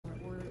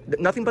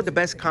nothing but the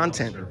best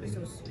content.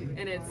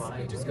 And it's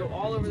you just go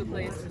all over the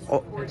place.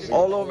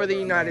 All over the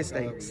United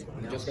States.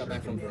 We just got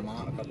back from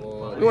Vermont a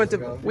couple.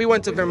 We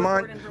went to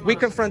Vermont. We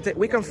confronted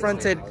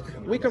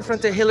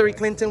Hillary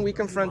Clinton. We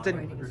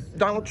confronted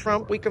Donald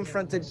Trump. We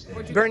confronted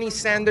Bernie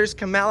Sanders,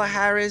 Kamala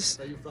Harris.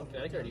 Are you from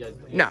Connecticut or do you guys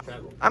No,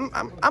 travel?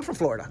 I'm from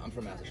Florida. I'm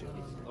from Massachusetts.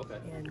 Okay.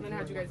 And then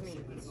how'd you guys meet?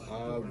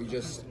 We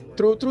just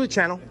Through the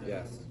channel.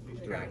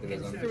 through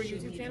activism. Through a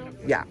YouTube channel?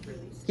 Yeah,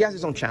 he has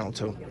his own channel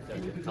too.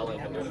 How long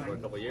have you been doing it for? A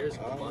couple of years? A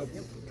couple months?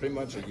 Pretty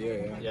much a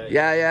year.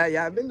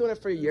 Yeah. I've been doing it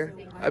for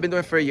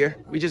a year.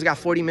 We just got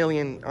 40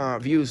 million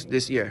views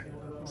this year,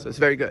 so it's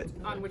very good.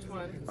 On which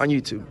one? On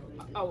YouTube.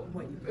 Oh,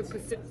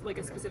 like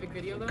a specific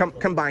video though?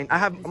 Combined, I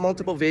have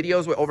multiple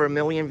videos with over 1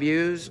 million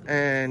views,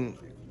 and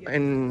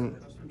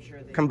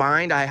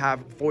combined, I have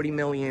 40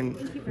 million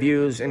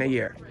views in a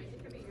year.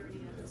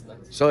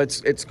 So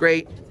it's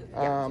great.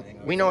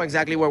 We know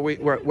exactly where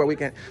we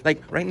can.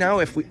 Like right now,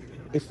 if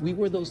we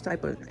were those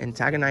type of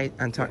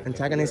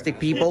antagonistic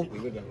people, We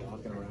would have been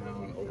walking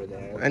around over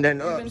there. and then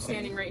You've been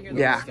standing right here.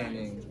 yeah,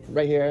 Standing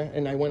right here,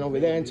 and I went over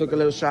there and took a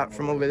little shot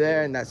from over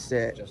there, and that's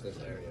it. just this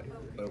area.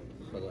 But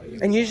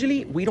like, And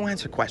usually we don't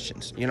answer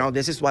questions. You know,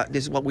 this is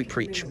what we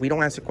preach. We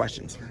don't answer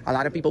questions. A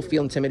lot of people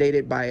feel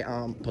intimidated by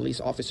police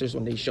officers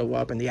when they show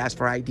up and they ask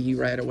for ID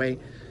right away.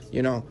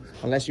 You know,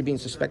 unless you're being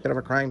suspected of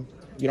a crime,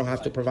 you don't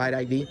have to provide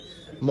ID.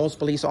 Most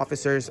police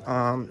officers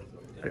are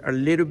a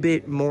little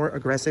bit more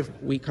aggressive.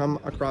 We come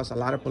across a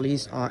lot of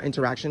police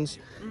interactions,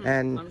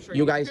 and sure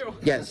you you guys, do.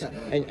 yes,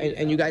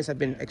 and you guys have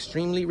been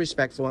extremely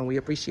respectful, and we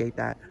appreciate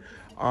that.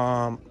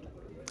 A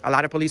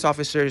lot of police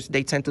officers,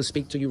 they tend to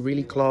speak to you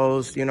really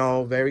close, you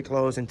know, very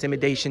close,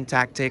 intimidation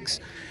tactics.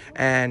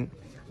 And,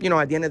 you know,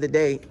 at the end of the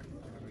day,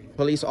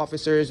 police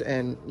officers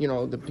and, you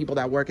know, the people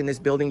that work in this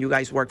building, you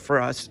guys work for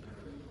us.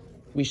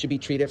 We should be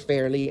treated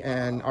fairly,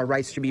 and our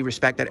rights should be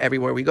respected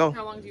everywhere we go.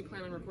 How long do you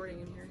plan on recording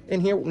in here? In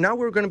here, now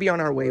we're going to be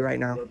on our way right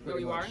now. Oh,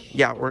 you are?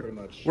 Yeah,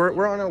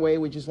 we're on our way.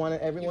 We just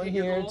wanted everyone hit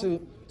your here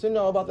goal? to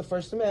know about the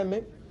First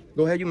Amendment.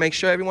 Go ahead, you make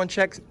sure everyone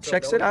checks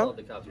it out.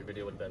 The cops, your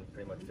video would have been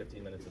pretty much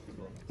 15 minutes of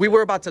people. We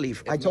were about to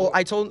leave. I told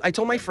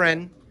my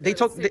friend. They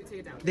told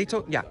they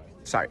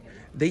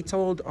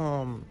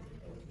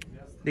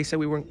said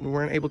we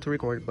weren't able to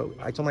record, but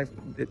I told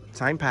the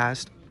time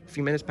passed, a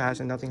few minutes passed,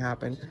 and nothing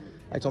happened.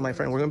 I told my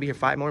friend we're gonna be here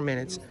 5 more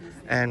minutes,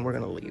 and we're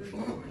gonna leave.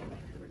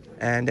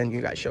 And then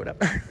you guys showed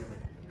up.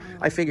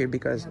 I figured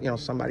because you know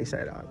somebody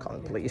said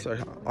calling police or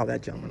all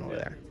that gentleman over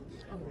there.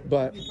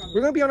 But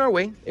we're gonna be on our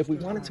way. If we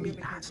wanted to be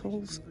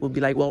assholes, we'll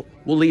be like, well,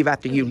 we'll leave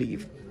after you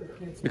leave,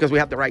 because we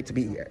have the right to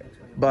be here.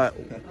 But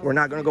we're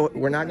not gonna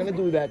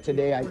do that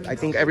today. I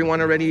think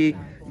everyone already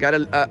got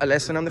a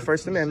lesson on the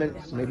First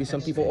Amendment. Maybe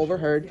some people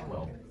overheard.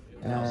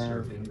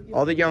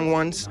 All the young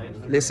ones,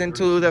 listen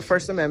to the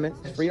First Amendment,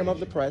 freedom of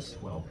the press.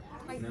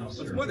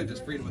 It's more than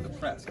just freedom of the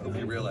press. I hope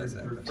you realize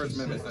that. The First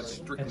Amendment is not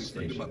strictly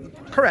freedom of the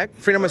press. Correct.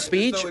 Freedom of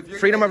speech, So if you're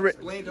freedom gonna of...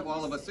 explain to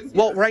all of us in here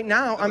Well, right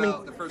now, I mean...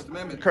 about the First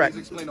Amendment, correct.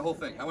 please explain the whole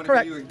thing. I want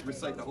Correct. to hear you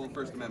recite the whole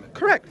First Amendment.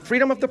 Correct.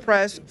 Freedom of the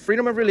press,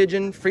 freedom of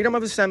religion, freedom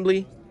of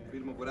assembly,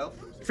 Freedom of what else?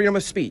 freedom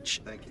of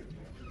speech. Thank you.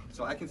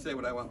 So I can say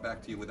what I want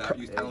back to you without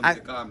you telling me to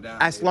calm down.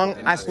 As long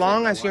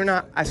as you're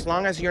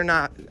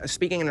not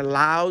speaking in a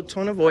loud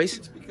tone of voice.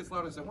 Speak as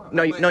loud as I want.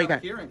 No, I you might can't.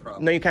 have a hearing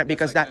problem. No, you can't,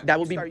 because Yes, I can. that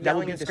would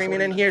be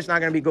screaming in here. It's not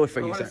going to be good for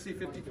I you, want to sir. see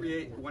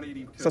 53-8,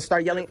 182. So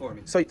start yelling. For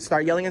me. So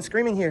start yelling and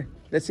screaming here.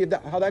 Let's see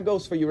how that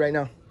goes for you right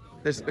now.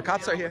 The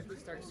cops are here. We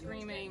start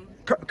screaming.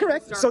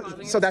 Correct. Start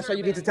causing So that's what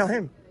you need to tell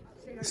him.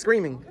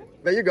 Screaming.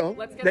 There you go.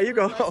 There you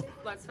go.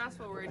 Let's fast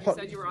forward. You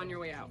said you were on your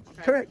way out.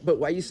 Okay. Correct. But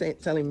why are you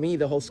telling me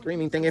the whole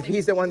screaming thing if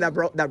he's the one that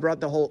brought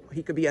the whole?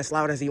 He could be as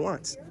loud as he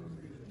wants.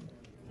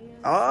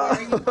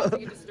 Are you Oh.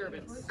 causing a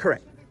disturbance?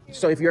 Correct.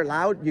 So if you're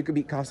loud, you could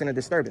be causing a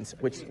disturbance,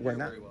 which we're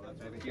not.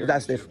 Well,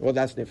 that's different.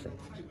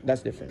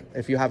 That's different.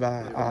 If you have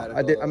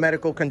a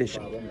medical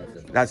condition,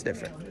 that's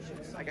different.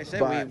 Like I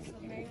said,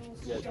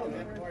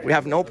 we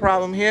have no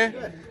problem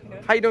here.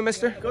 How you doing,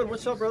 mister? Good.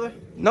 What's up, brother?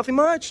 Nothing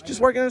much.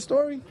 Just working on a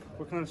story.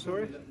 Working on a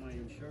story?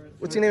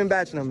 What's your name and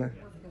badge number?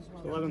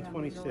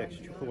 1126,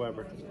 Triple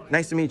Weber.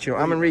 Nice to meet you.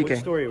 I'm Enrique. What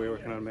story are we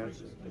working on, man?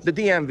 The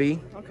DMV.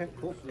 Okay,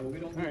 cool. All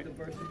right.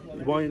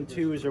 1 and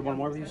 2, is there one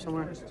more of you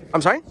somewhere?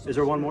 I'm sorry? Is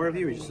there one more of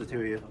you or just the two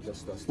of you?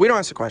 We don't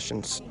answer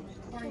questions.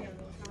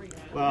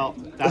 Well,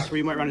 that's where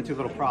you might run into a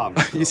little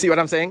problem. You see what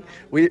I'm saying?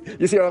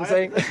 You see what I'm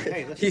saying?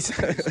 Hey,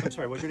 listen, I'm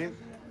sorry, what's your name?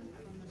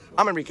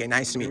 I'm Enrique.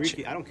 Nice to meet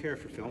Enrique, you. I don't care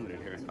if you're filming in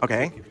here.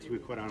 Okay. To be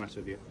quite honest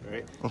with you, all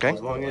right? Okay. As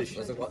long as...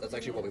 That's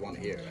actually what we want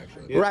to hear,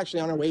 actually. We're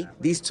actually on our way.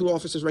 These 2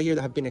 officers right here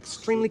that have been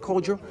extremely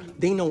cordial.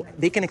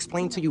 They can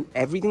explain to you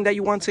everything that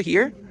you want to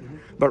hear.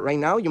 But right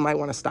now, you might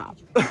want to stop.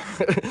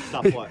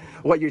 Stop what?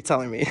 What you're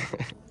telling me.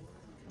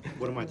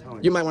 What am I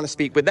telling You might want to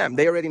speak with them.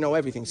 They already know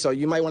everything. So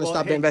you might want to Well,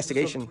 stop the hey,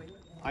 investigation. so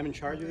I'm in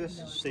charge of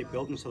this state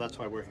building, so that's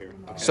why we're here.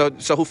 Okay?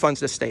 So who funds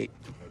the state?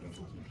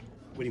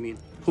 What do you mean?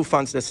 Who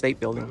funds the state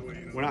building?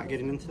 We're not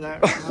getting into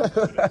that.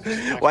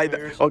 Why?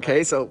 Taxpayers, Okay,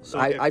 right? so So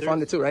I if there's-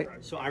 funded too, right?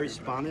 So I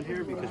responded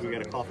here because we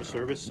got a call for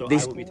service, so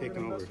These- I will be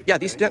taking over. Yeah,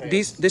 this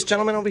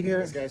gentleman over here.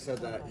 This guy said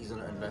that he's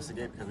gonna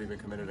investigate because we've been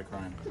committed a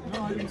crime.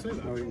 I didn't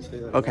say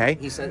that. Okay.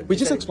 He said We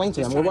just explained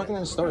to him. We're working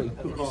on a story.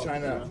 He's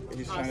trying to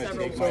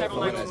take my several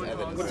phone as 911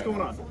 evidence. What's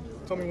going on?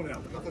 Tell me what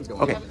happened. Nothing's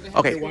going Okay. on.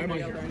 Okay. Why am I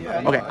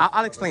here? Okay.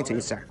 I'll explain to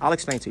you, sir. I'll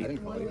explain to you.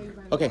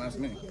 Okay. Don't ask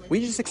me. We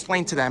just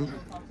explained to them.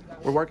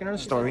 We're working on a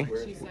story.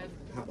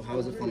 How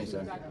is it funny,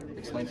 sir?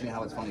 Explain to me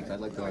how it's funny, because I'd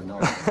like to know.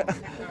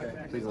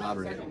 Please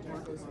elaborate.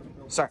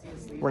 Sir,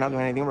 we're not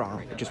doing anything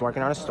wrong. We're just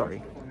working on a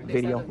story.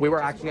 Video. We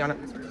were actually on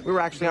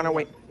our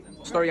way.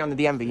 Story on the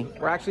DMV.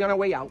 We're actually on our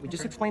way out. We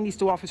just explained these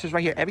two officers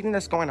right here. Everything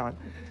that's going on.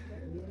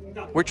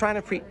 We're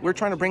trying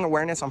to bring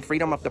awareness on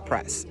freedom of the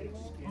press.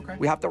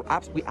 We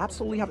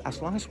absolutely have,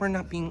 as long as we're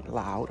not being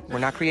loud, we're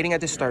not creating a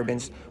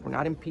disturbance, we're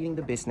not impeding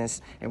the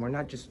business, and we're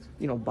not just,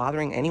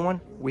 bothering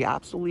anyone, we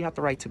absolutely have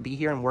the right to be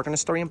here and work on a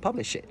story and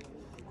publish it.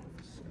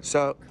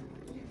 So,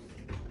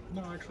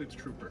 No, actually, it's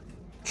Trooper.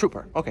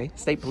 Trooper, okay,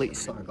 state police.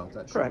 Sorry about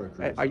that. Correct.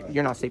 Trooper.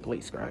 You're not state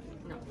police, correct?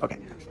 Okay,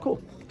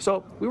 cool.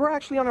 So, we were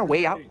actually on our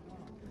way out.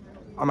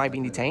 Am I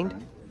being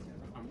detained?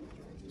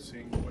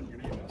 Seeing what your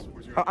name is.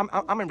 Where's your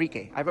I'm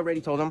Enrique. I've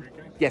already told him.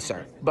 Yes,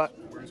 sir. But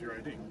Where's your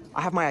ID?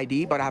 I have my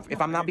ID, but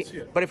if I'm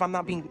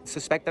not being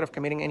suspected of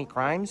committing any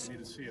crimes, I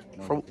need to see it.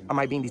 am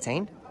I being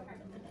detained?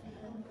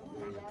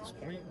 At this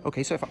point,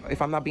 Okay, so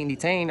if I'm not being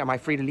detained, am I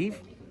free to leave?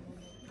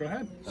 go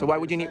ahead. So why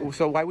would you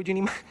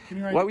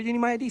need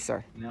my ID,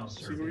 sir?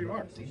 See who you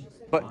are.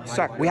 But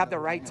sir, we have the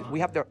right.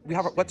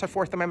 What's our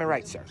Fourth Amendment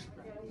right, sir?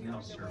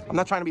 I'm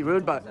not trying to be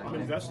rude, but I'm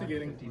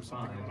investigating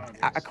something.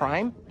 a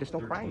crime? There's no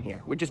crime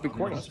here. We're just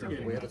recording.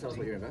 We have to tell us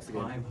what you're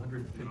investigating.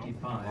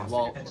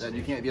 Well, then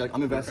you can't be like,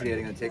 I'm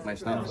investigating and take my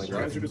stuff. Like, You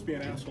guys right? are just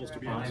being assholes to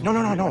be honest. No.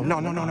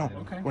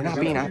 We're not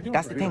being.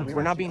 That's the thing.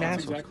 We're not being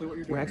assholes. exactly what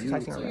you're We're doing.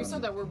 exercising our You rights.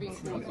 said that we're being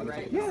cool with you,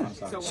 right? Yeah.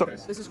 So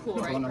this is cool,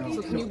 right?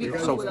 So can you be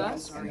cool with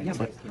us? Yeah,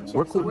 but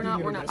we're cool.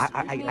 We're not.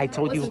 I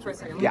told you. Listen for a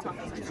second. Yeah. Let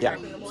me talk. Yeah.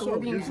 So we're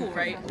being cool,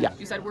 right? Yeah.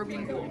 You said we're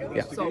being cool.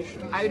 Yeah. So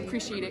I would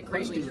appreciate it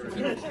greatly if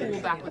you were cool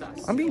back with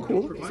us. I'm being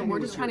cool. So we're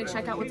just trying to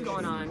check out what's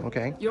going on.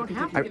 Okay. You don't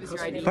have to give us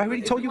your ID. But I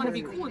already told you. If you want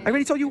to be cool. I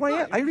already told you who I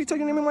am. I already told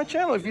you the name of my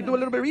channel. If you do a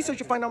little bit of research,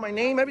 you find out my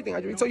name, everything. I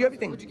already told you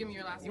everything. Would you give me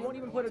your last You name? won't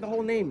even put the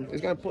whole name.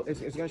 It's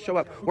gonna show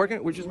up. We're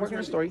just working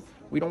on a story.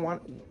 We don't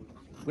want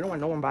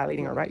no one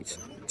violating our rights.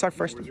 It's our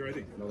first. Where's your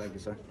ID? No, thank you,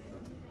 sir.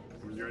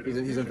 Where's your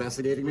ID? He's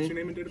investigating me. What's your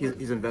name and date of birth?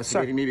 He's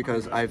investigating me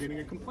because Getting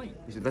a complaint.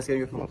 He's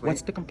investigating a complaint.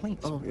 What's the complaint?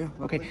 Oh, yeah.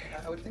 Okay.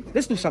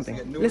 Let's do something.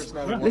 Let's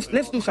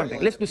do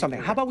something. Let's do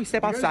something. How about we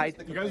step outside?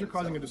 You guys are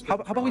causing a How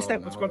disturbance. about we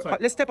step? Let's go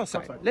outside. Let's step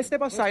outside. Let's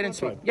step outside and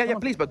speak. outside. Yeah, Come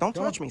on. please, but don't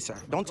Come touch on. me, sir.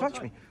 Don't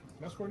touch me.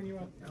 I'm escorting you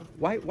out.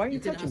 Why are you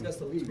touching me?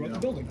 Go out the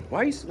building.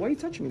 Why are you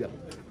touching me though?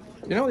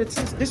 It's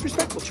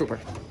disrespectful, trooper.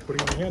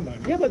 Putting my hand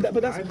on you. Yeah,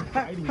 but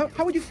that's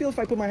how would you feel if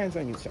I put my hands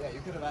on you, sir?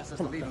 You could have asked us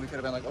to leave and we could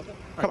have been like, okay.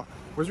 Come on.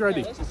 Where's your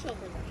ID?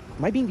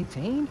 Am I being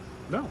detained?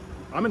 No.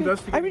 I'm I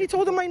investigating. already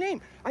told him my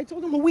name. I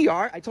told him who we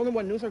are. I told him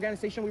what news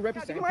organization we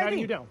represent. I'm patting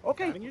you down.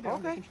 Okay. Patting you down.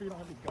 Okay. Making sure you don't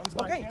have any guns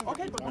by Okay. hand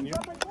Okay. But on don't you.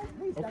 drop my phone,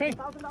 please. That's Okay.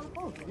 $1,000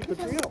 phone. You Good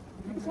can for you.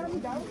 pat me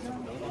down.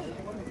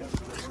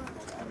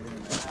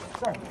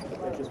 Sir.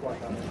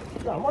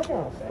 Yeah, I'm working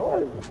on a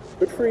story.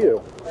 Good for you.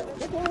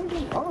 What's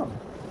going on?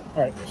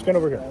 All right, stand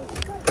over here.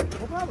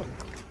 No problem.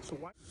 So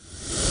why?